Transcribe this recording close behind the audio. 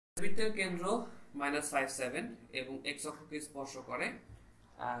বৃত্তের কেন্দ্র -5 7 এবং x অক্ষকে স্পর্শ করে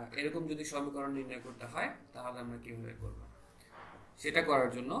এরকম যদি সমীকরণ নির্ণয় করতে হয় তাহলে আমরা কিভাবে করব সেটা করার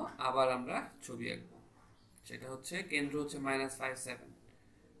জন্য আবার আমরা ছবি আঁকব। সেটা হচ্ছে কেন্দ্র হচ্ছে -5 7,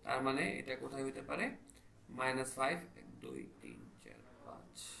 তার মানে এটা কোথায় হতে পারে -5 1 2 3 4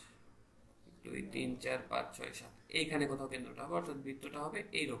 5 2 3 4 5 6 7 এইখানে কোথাও কেন্দ্রটা হবে, অর্থাৎ বৃত্তটা হবে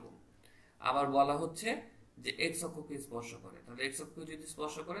এইরকম। আবার বলা হচ্ছে যে x অক্ষকে স্পর্শ করে, তাহলে x অক্ষকে যদি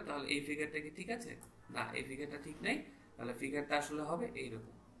স্পর্শ করে তাহলে এই ফিগারটা কি ঠিক আছে? না, এই ফিগারটা ঠিক নাই, তাহলে ফিগারটা আসলে হবে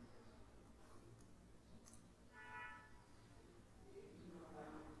এইরকম।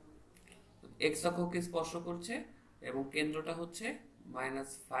 x অক্ষকে স্পর্শ করছে এবং কেন্দ্রটা হচ্ছে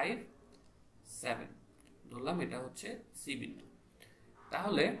 -5 7, ধরলাম এটা হচ্ছে সি বিন্দু।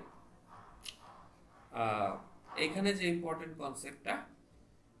 তাহলে এখানে যে ইম্পর্টেন্ট কনসেপ্টটা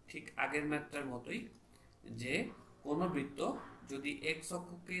ঠিক আগের ম্যাথটার মতোই, যে কোনো বৃত্ত যদি x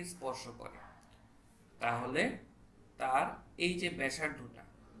অক্ষকে স্পর্শ করে তাহলে তার এই যে ব্যাসার্ধটা,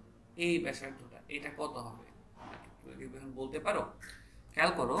 এই ব্যাসার্ধটা এটা কত হবে বলতে পারো?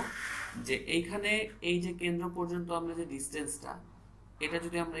 খেয়াল করো যে এইখানে এই যে কেন্দ্র পর্যন্ত আমরা যে ডিসটেন্সটা, এটা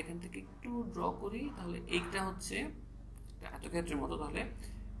যদি আমরা এখান থেকে একটু ড্র করি তাহলে এইটা হচ্ছে আয়তক্ষেত্রের মতো, তাহলে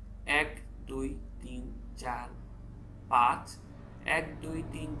 1 2 3 4 5 1 2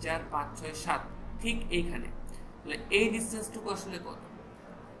 3 4 5 6 7 ঠিক এইখানে। তাহলে এই ডিসটেন্সটুকু আসলে কত?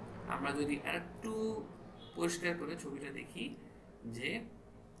 আমরা যদি আরেকটু পরিষ্কার করে ছবিটা দেখি, যে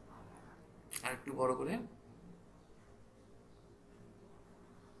আরেকটু বড় করে,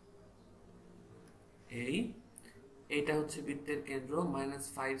 এইটা হচ্ছে বৃত্তের কেন্দ্র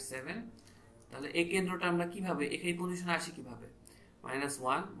 -5 7। তাহলে এই কেন্দ্রটা আমরা কিভাবে এই পজিশনে আসি কিভাবে?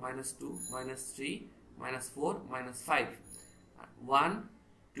 -1 -2 -3 -4 -5, 1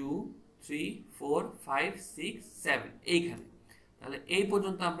 2 3 4 5 6 7 এইখানে। তাহলে এই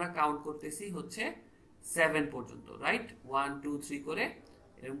পর্যন্ত আমরা কাউন্ট করতেছি হচ্ছে 7 পর্যন্ত, রাইট? 1 2 3 করে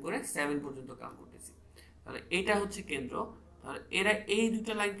এরকম করে 7 পর্যন্ত কাউন্ট করতেছি। তাহলে এটা হচ্ছে কেন্দ্র। তাহলে এরা এই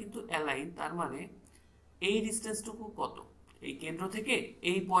দুটো লাইন কিন্তু অ্যালাইন, তার মানে এই ডিসটেন্সটুকু কত? এই কেন্দ্র থেকে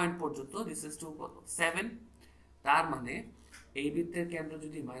এই পয়েন্ট পর্যন্ত ডিসটেন্সটুকু কত? 7। তার মানে এই বৃত্তের কেন্দ্র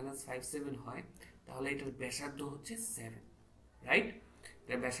যদি -5 7 হয় তাহলে এটার ব্যাসার্ধ হচ্ছে 7, রাইট?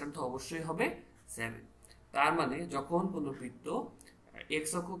 এটার ব্যাসার্ধ অবশ্যই হবে 7। তার মানে যখন কোনো বৃত্ত x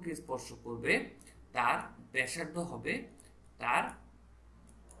অক্ষকে স্পর্শ করবে তার ব্যাসার্ধ হবে তার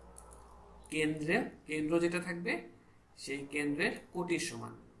কেন্দ্র যেটা থাকবে সেই কেন্দ্রের কোটির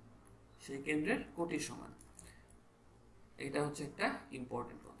সমান, সেই কেন্দ্রের কোটির সমান। এটা হচ্ছে একটা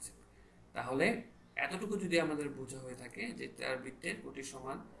ইম্পর্টেন্ট কনসেপ্ট। তাহলে এতটুকু যদি আমাদের বোঝা হয়ে থাকে যে তার বৃত্তের কোটির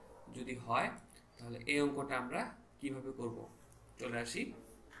সমান যদি হয়, তাহলে এই অঙ্কটা আমরা কিভাবে করব চলে আসি।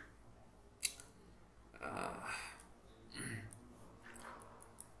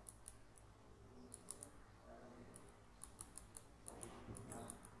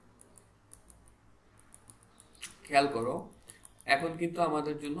 খেয়াল করো, এখন কিন্তু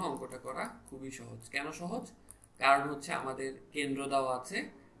আমাদের জন্য অঙ্কটা করা খুবই সহজ। কেন সহজ? কারণ হচ্ছে আমাদের কেন্দ্র দেওয়া আছে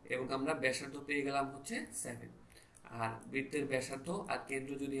এবং আমরা ব্যাসার্ধ পেয়ে গেলাম হচ্ছে 7। আর বৃত্তের ব্যাসার্ধ আর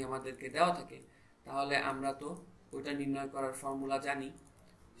কেন্দ্র যদি আমাদেরকে দেওয়া থাকে তাহলে আমরা তো ওইটা নির্ণয় করার ফর্মুলা জানি।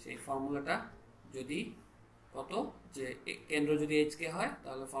 সেই ফর্মুলাটা যদি কত, যে কেন্দ্র যদি এইচকে হয়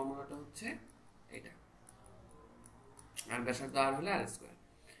তাহলে ফর্মুলাটা হচ্ছে এটা, আর ব্যাসার্ধ আর হলে আর স্কোয়ার।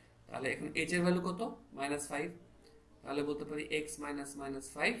 তাহলে এখন এইচ এর ভ্যালু কত? -5। তাহলে বলতে পারি x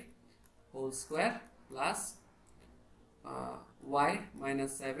 -5 whole square plus y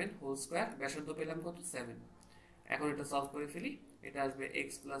 -7 whole square. ব্যাসার্ধ পেলাম কত? 7। এখন এটা সলভ করে ফেলি, এটা আসবে x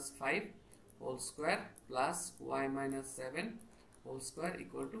 + 5 whole square plus y -7 whole square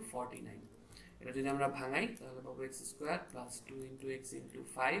equal to 49। এটা যদি আমরা ভাঙাই তাহলে পাবো x square plus 2 × x ×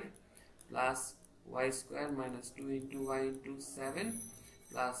 5 plus y square -2 × y × 7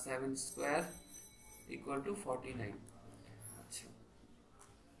 plus 7 square equal to 49। আচ্ছা,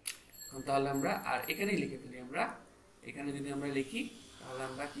 তাহলে আমরা আর এখানেই লিখে ফেলি। আমরা এখানে যদি আমরা লিখি তাহলে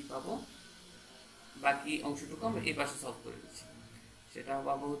আমরা কি পাবো? বাকি অংশটুকু আমরা এই পাশে সলভ করে দিচ্ছি। সেটা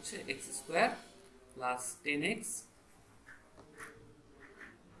পাবো হচ্ছে x square plus 10x,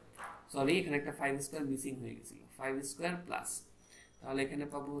 sorry এখানে একটা 5 স্কোয়ার মিসিং হয়ে গেছিল, 5 স্কোয়ার প্লাস, তাহলে এখানে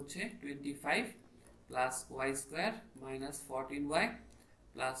পাবো হচ্ছে 25 plus y square minus 14y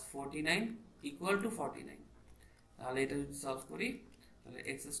plus 49 equal to 49। তাহলে এটা যদি সলভ করি তাহলে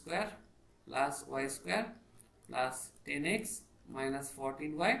x square plus y square plus 10x minus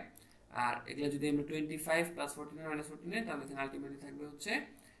 14y, আর এগুলো যদি আমরা 25 প্লাস 49 মাইনাস 49, তাহলে এখানে আলটিমেটলি থাকবে হচ্ছে,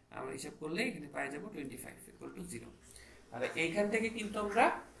 আমরা হিসাব করলে এখানে পাই যাব 25 ইকুয়াল টু 0। তাহলে এইখান থেকে কিন্তু আমরা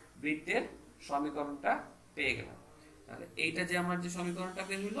বৃত্তের সমীকরণটা পেয়ে গেলাম। তাহলে এইটা যে আমার যে সমীকরণটা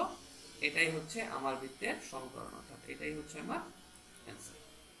বের হলো, এটাই হচ্ছে আমার বৃত্তের সমীকরণ, অর্থাৎ এটাই হচ্ছে আমার অ্যান্সার।